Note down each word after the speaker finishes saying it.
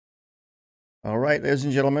All right, ladies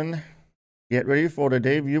and gentlemen, get ready for the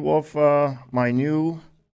debut of my new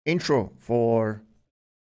intro for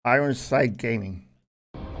Ironsight Gaming.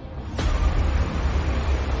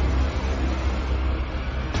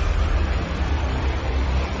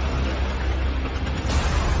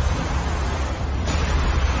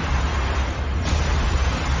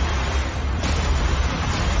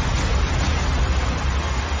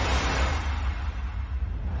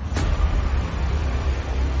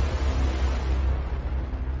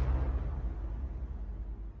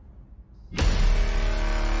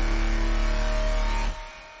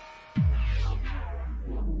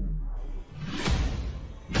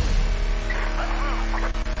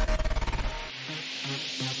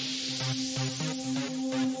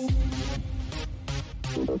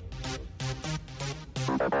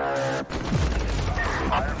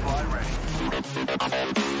 Firefly ready.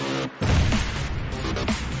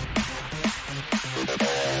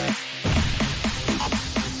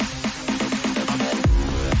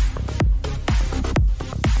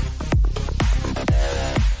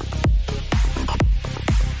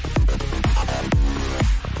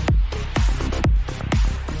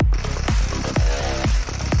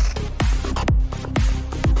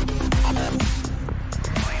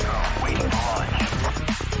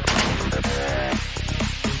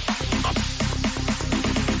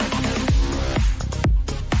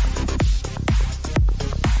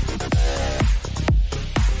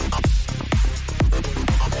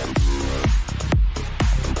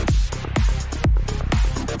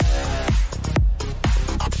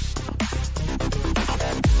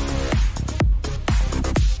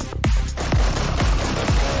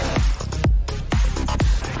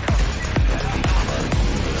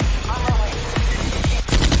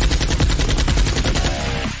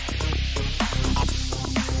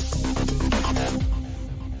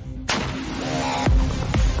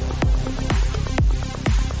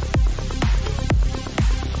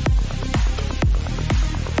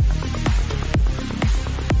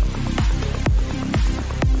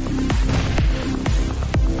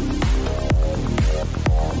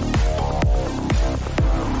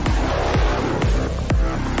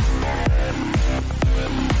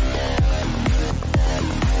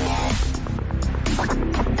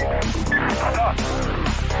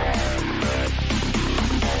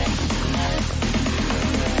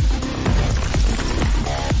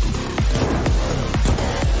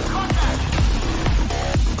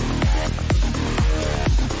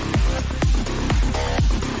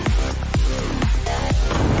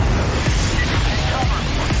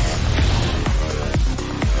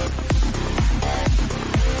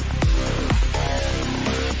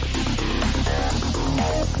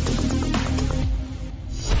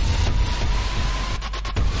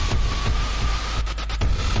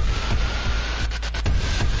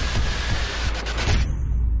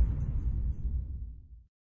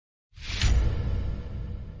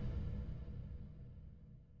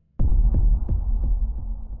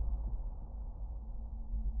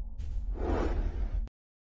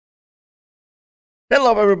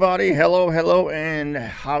 Hello everybody, hello, and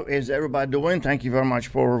how is everybody doing? Thank you very much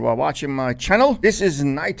for watching my channel. This is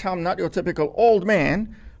NYTOM, not your typical old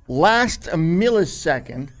man. Last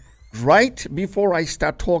millisecond, right before I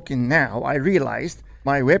start talking now, I realized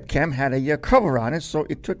my webcam had a cover on it, so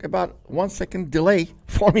it took about 1 second delay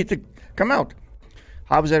for me to come out.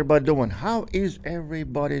 How's everybody doing? How is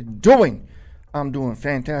everybody doing? I'm doing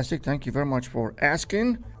fantastic. Thank you very much for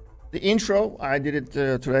asking. The intro, I did it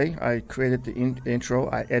today. I created the intro.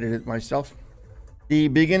 I edited it myself. The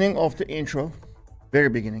beginning of the intro, very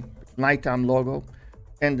beginning, NYTOM logo,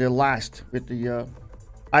 and the last with the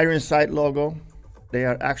Ironsight logo. They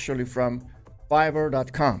are actually from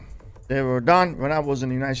Fiverr.com. They were done when I was in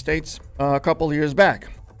the United States a couple of years back.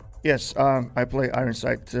 Yes, I play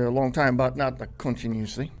Ironsight a long time, but not like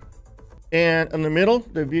continuously. And in the middle,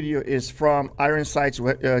 the video is from Ironsight's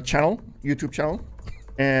channel, YouTube channel.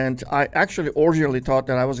 And I actually originally thought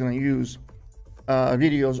that I was going to use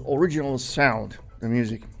video's original sound, the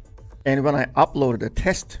music. And when I uploaded a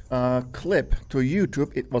test clip to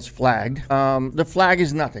YouTube, it was flagged. The flag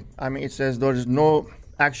is nothing. I mean, it says there is no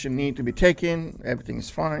action need to be taken. Everything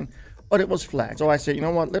is fine. But it was flagged. So I said, you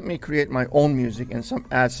know what? Let me create my own music and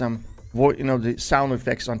add some the sound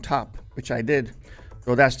effects on top, which I did.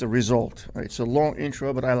 So that's the result. It's a long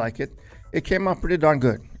intro, but I like it. It came out pretty darn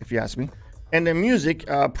good, if you ask me. And the music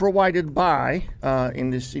provided by, in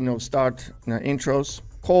this, start intros,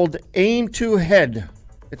 called Aim to Head.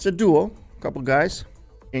 It's a duo, a couple guys,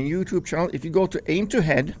 in YouTube channel. If you go to Aim to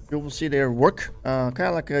Head, you will see their work, kind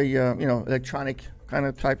of like a, electronic kind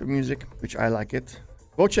of type of music, which I like it.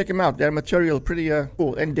 Go check them out. Their material pretty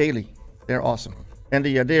cool and daily. They're awesome. And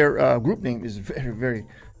their group name is very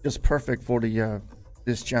just perfect for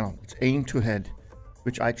this channel. It's Aim to Head,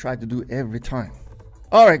 which I try to do every time.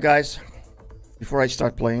 All right, guys, before I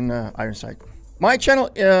start playing Ironsight. My channel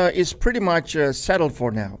is pretty much settled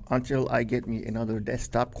for now until I get me another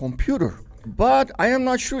desktop computer. But I am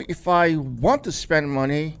not sure if I want to spend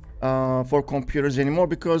money for computers anymore,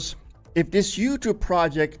 because if this YouTube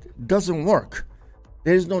project doesn't work,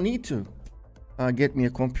 there's no need to get me a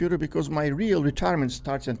computer, because my real retirement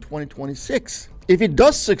starts in 2026. If it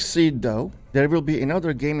does succeed though, there will be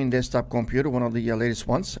another gaming desktop computer, one of the latest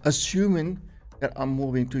ones, assuming that I'm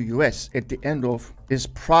moving to US at the end of this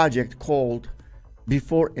project called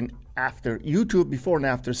Before and After YouTube, Before and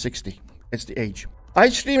After 60. It's the age. I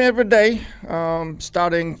stream every day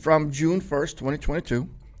starting from June 1st, 2022,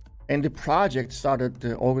 and the project started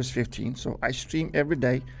August 15th. So I stream every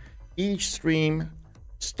day. Each stream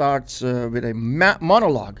starts with a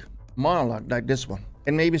monologue like this one,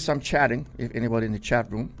 and maybe some chatting if anybody in the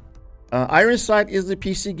chat room. Ironsight is the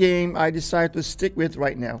PC game I decided to stick with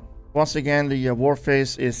right now. Once again, the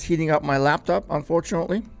Warface is heating up my laptop,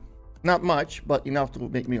 unfortunately. Not much, but enough to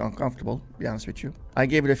make me uncomfortable, to be honest with you. I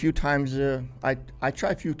gave it a few times, I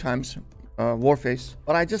tried a few times, Warface,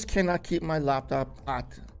 but I just cannot keep my laptop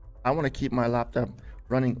hot. I want to keep my laptop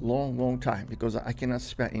running long time, because I cannot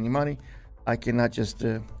spend any money. I cannot just,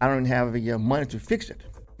 I don't have the money to fix it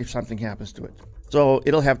if something happens to it. So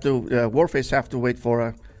it'll have to, Warface have to wait for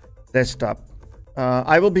a desktop.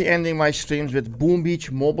 I will be ending my streams with Boom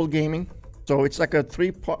Beach Mobile Gaming. So it's like a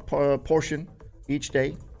portion each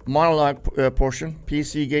day. Monologue portion,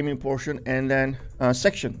 PC gaming portion, and then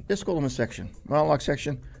section. Let's call them a section. Monologue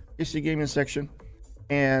section, PC gaming section,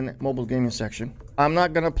 and mobile gaming section. I'm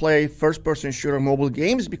not gonna play first-person shooter mobile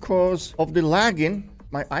games because of the lagging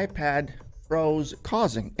my iPad Pro's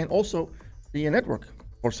causing, and also the network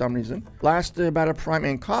for some reason. Last Battle Prime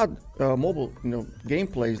and COD mobile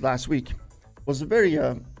gameplays last week was very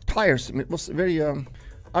tiresome. It was very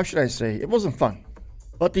how should I say? It wasn't fun.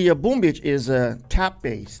 But the Boom Beach is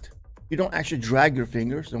tap-based. You don't actually drag your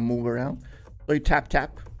fingers and move around. So you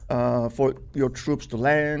tap for your troops to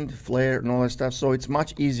land, flare, and all that stuff. So it's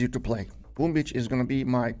much easier to play. Boom Beach is going to be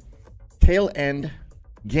my tail end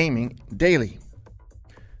gaming daily.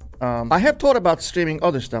 I have thought about streaming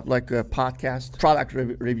other stuff like podcasts, product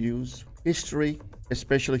reviews, history,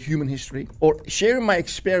 especially human history, or sharing my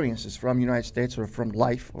experiences from the United States or from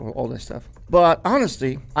life or all that stuff. But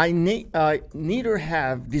honestly, I neither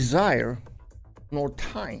have desire nor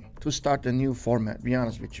time to start a new format, to be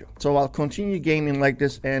honest with you. So I'll continue gaming like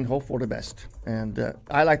this and hope for the best. And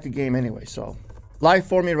I like the game anyway, so life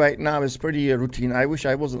for me right now is pretty routine. I wish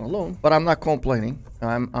I wasn't alone, but I'm not complaining.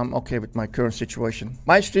 I'm okay with my current situation.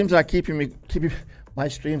 My streams are keeping me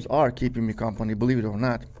company, believe it or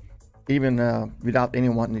not. Even without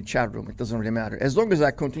anyone in the chat room, it doesn't really matter. As long as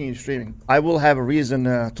I continue streaming, I will have a reason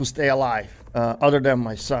to stay alive, other than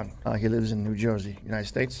my son. He lives in New Jersey, United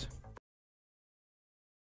States.